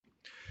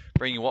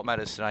Bringing you what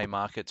matters today,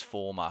 markets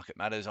for Market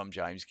Matters. I'm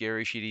James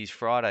Gerish. It is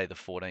Friday, the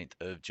 14th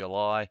of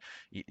July.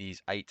 It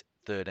is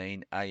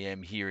 8:13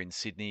 a.m. here in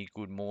Sydney.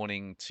 Good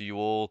morning to you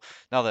all.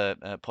 Another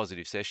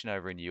positive session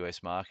over in the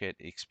US market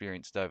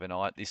experienced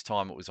overnight. This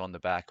time it was on the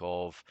back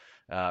of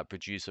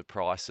producer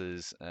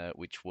prices,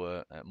 which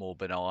were more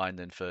benign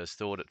than first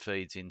thought. It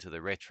feeds into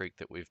the rhetoric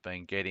that we've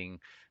been getting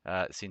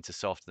since a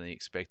softer than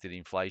expected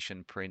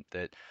inflation print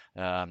that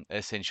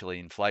essentially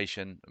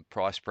inflation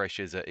price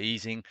pressures are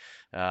easing,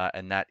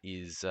 and that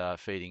is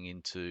feeding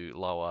into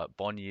lower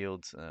bond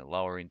yields,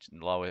 lower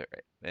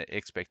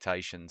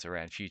expectations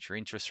around future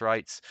interest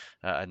rates,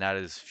 and that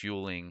is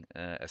fueling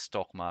a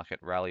stock market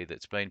rally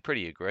that's been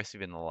pretty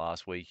aggressive in the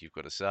last week, you've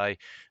got to say.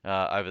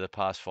 Over the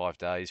past 5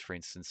 days, for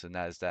instance, the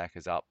Nasdaq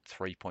is up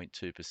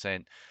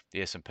 3.2%,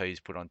 the S&P's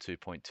put on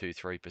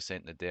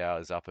 2.23%, the Dow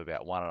is up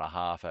about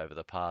 1.5% over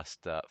the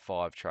past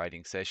 5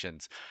 trading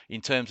sessions. In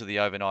terms of the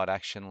overnight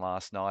action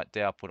last night,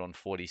 Dow put on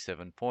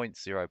 47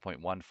 points,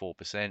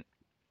 0.14%.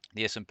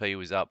 The S&P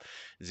was up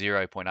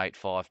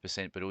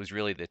 0.85%, but it was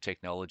really the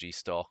technology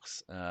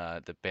stocks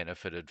that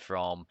benefited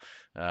from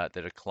the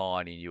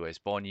decline in US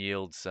bond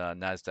yields.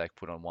 Nasdaq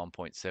put on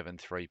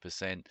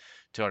 1.73%,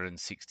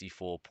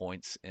 264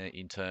 points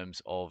in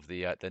terms of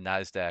the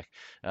Nasdaq.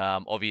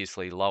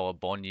 Obviously, lower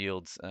bond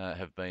yields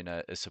have been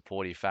a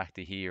supportive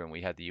factor here, and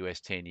we had the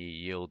US 10-year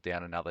yield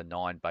down another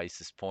 9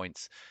 basis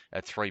points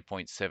at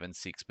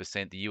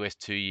 3.76%. The US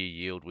 2-year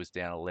yield was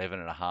down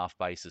 11.5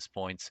 basis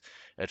points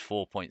at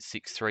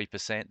 4.63%.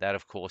 That,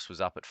 of course,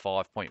 was up at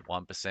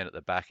 5.1% at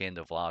the back end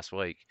of last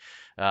week.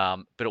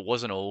 But it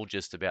wasn't all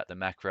just about the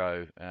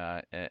macro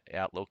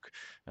outlook.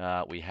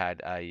 We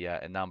had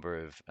a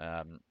number of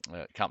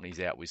companies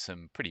out with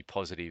some pretty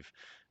positive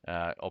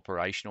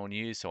operational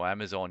news. So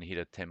Amazon hit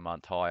a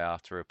 10-month high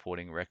after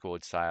reporting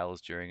record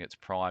sales during its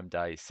Prime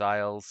Day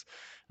sales.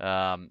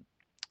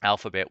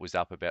 Alphabet was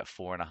up about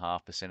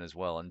 4.5% as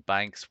well, and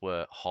banks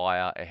were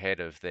higher ahead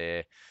of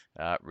their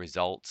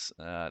results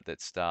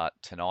that start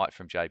tonight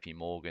from JP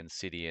Morgan,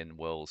 Citi, and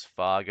Wells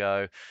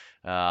Fargo.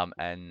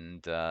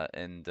 And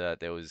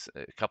there was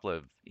a couple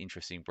of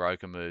interesting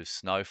broker moves.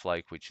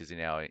 Snowflake, which is in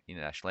our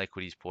international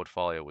equities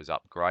portfolio, was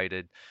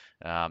upgraded.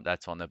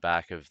 That's on the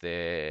back of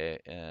their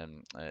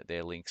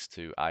links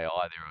to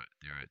AI.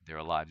 They're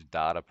a large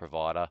data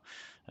provider.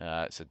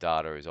 So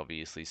data is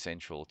obviously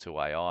central to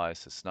AI.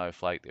 So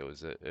Snowflake, there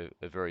was a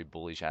very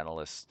bullish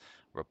analyst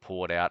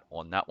report out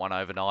on that one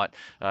overnight.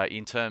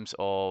 In terms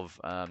of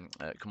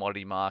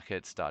commodity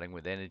markets, starting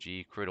with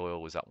energy, crude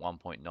oil was up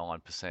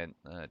 1.9%.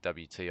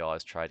 WTI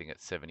is trading at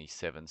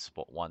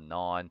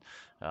 77.19.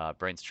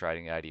 Brent's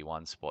trading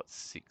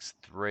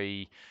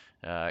 81.63.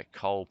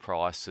 Coal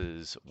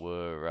prices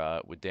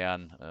were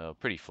down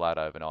pretty flat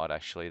overnight.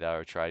 Actually, they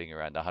were trading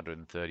around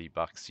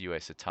 $130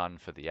 US a ton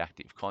for the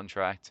active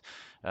contract.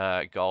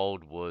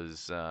 Gold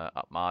was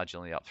up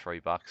marginally, up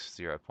 $3,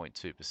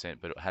 0.2%,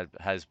 but it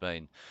has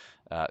been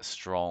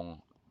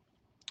strong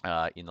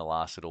in the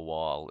last little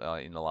while,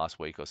 in the last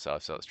week or so.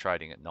 So it's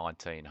trading at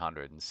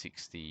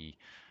 1960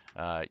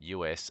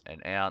 US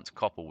an ounce.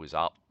 Copper was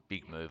up,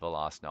 big mover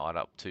last night,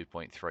 up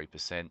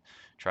 2.3%,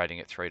 trading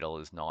at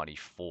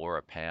 $3.94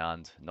 a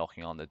pound,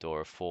 knocking on the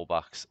door of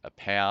 $4 a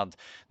pound.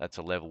 That's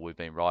a level we've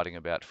been writing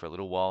about for a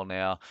little while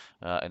now.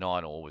 And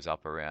iron ore was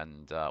up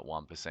around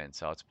 1%,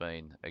 so it's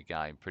been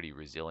again pretty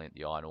resilient.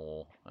 The iron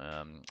ore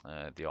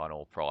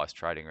price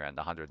trading around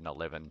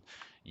 111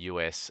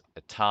 US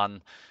a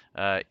ton.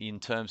 In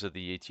terms of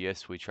the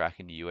ETFs we track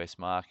in the US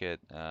market,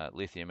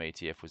 lithium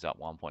ETF was up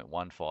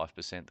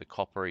 1.15%. The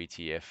copper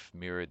ETF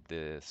mirrored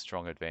the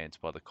strong advance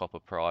by the copper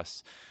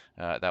price.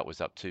 That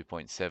was up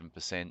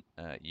 2.7%.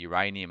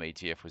 Uranium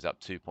ETF was up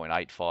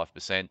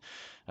 2.85%.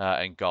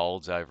 And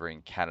golds over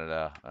in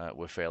Canada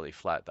were fairly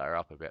flat. They were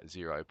up about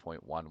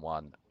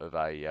 0.11 of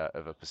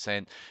a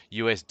percent.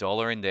 US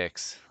dollar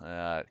index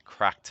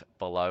cracked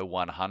below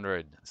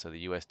 100. So the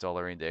US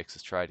dollar index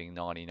is trading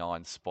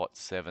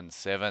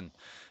 99.77.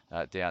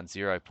 Down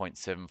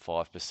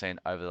 0.75%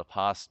 over the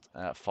past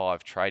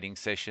 5 trading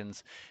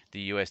sessions.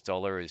 The US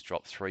dollar has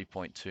dropped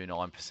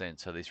 3.29%.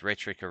 So this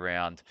rhetoric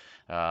around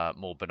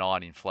more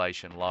benign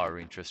inflation, lower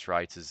interest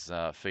rates is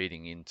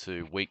feeding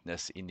into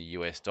weakness in the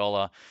US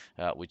dollar,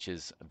 which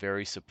is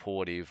very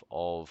supportive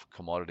of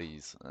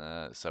commodities.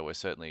 So we're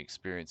certainly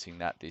experiencing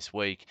that this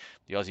week.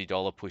 The Aussie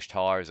dollar pushed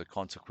higher as a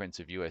consequence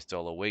of US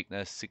dollar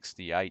weakness,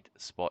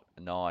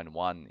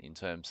 68.91 in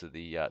terms of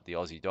the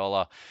Aussie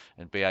dollar,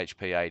 and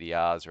BHP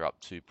ADRs are up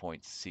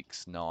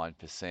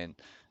 2.69%.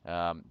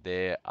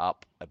 They're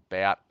up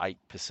about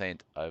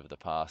 8% over the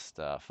past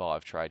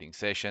 5 trading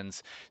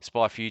sessions.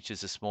 SPI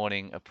futures this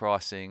morning are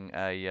pricing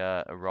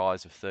a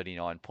rise of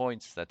 39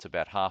 points. That's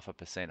about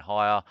 0.5%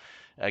 higher.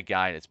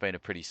 Again, it's been a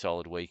pretty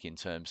solid week in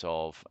terms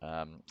of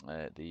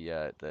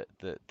the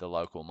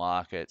local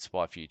market.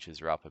 SPI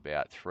futures are up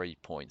about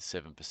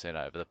 3.7%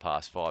 over the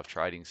past 5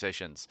 trading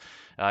sessions.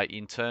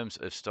 In terms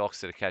of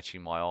stocks that are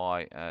catching my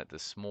eye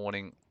this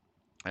morning,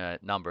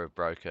 number of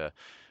broker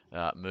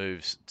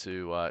moves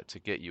to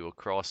get you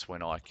across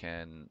when I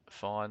can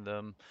find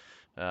them.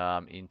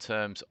 In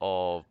terms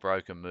of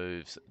broker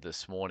moves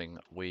this morning,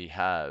 we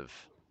have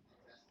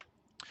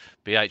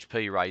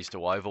BHP raised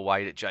to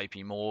overweight at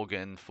JP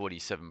Morgan,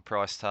 47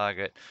 price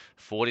target.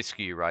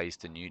 Fortescue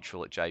raised to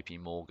neutral at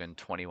JP Morgan,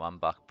 21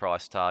 buck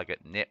price target.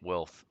 Net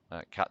Wealth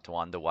cut to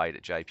underweight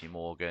at JP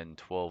Morgan,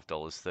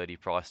 $12.30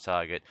 price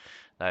target.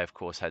 They of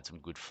course had some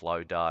good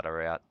flow data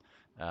out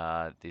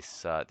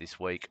this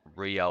week.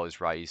 Rio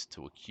is raised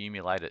to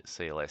accumulate at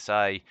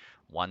CLSA,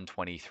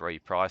 123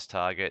 price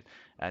target.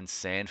 And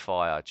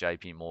Sandfire,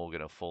 JP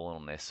Morgan have fallen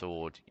on their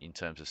sword in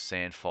terms of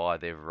Sandfire.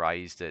 They've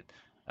raised it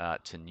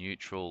to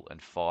neutral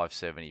and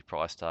 570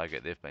 price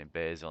target. They've been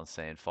bears on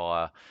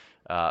Sandfire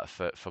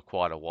for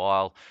quite a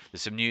while.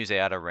 There's some news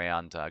out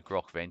around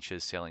Grok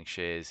Ventures selling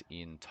shares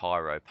in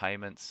Tyro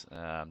Payments.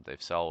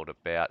 They've sold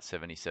about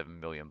 77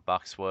 million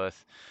bucks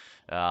worth.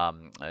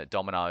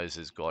 Domino's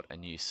has got a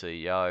new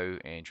CEO,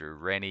 Andrew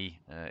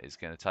Rennie, is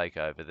going to take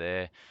over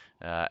there,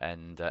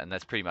 and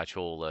that's pretty much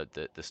all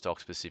the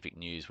stock-specific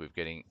news we're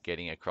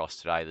getting across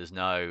today. There's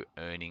no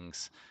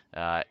earnings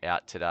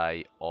out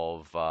today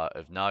of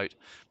note,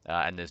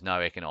 and there's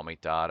no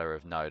economic data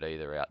of note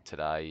either out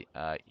today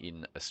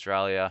in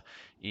Australia.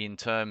 In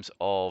terms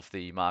of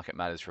the Market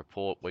Matters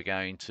report, we're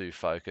going to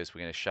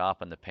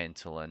sharpen the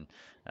pencil and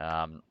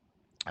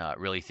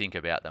really think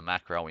about the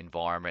macro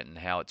environment and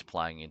how it's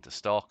playing into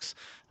stocks.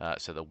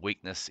 So the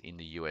weakness in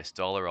the US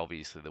dollar,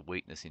 obviously the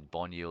weakness in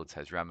bond yields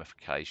has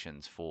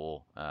ramifications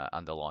for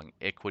underlying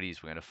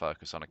equities. We're going to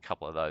focus on a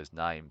couple of those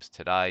names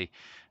today.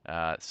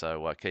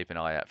 So keep an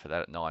eye out for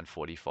that at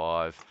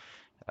 9:45.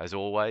 As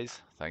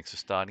always, thanks for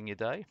starting your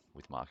day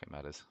with Market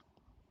Matters.